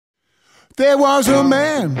There was a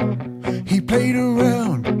man, he played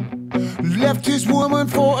around, left his woman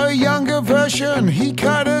for a younger version. He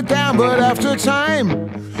cut her down, but after time,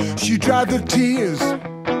 she dried the tears.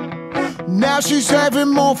 Now she's having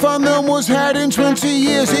more fun than was had in 20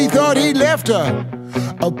 years. He thought he left her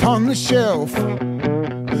upon the shelf.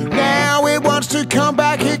 Now it wants to come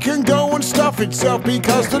back, it can go and stuff itself,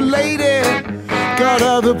 because the lady got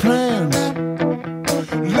other plans.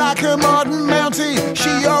 Like a modern Mountie,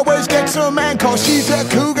 she always gets a man, cause she's a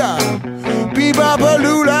cougar,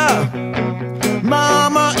 bebop-a-lula.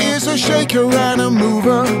 Mama is a shaker and a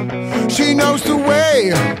mover. She knows the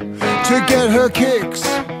way to get her kicks.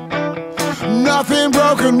 Nothing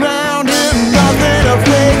broken round here.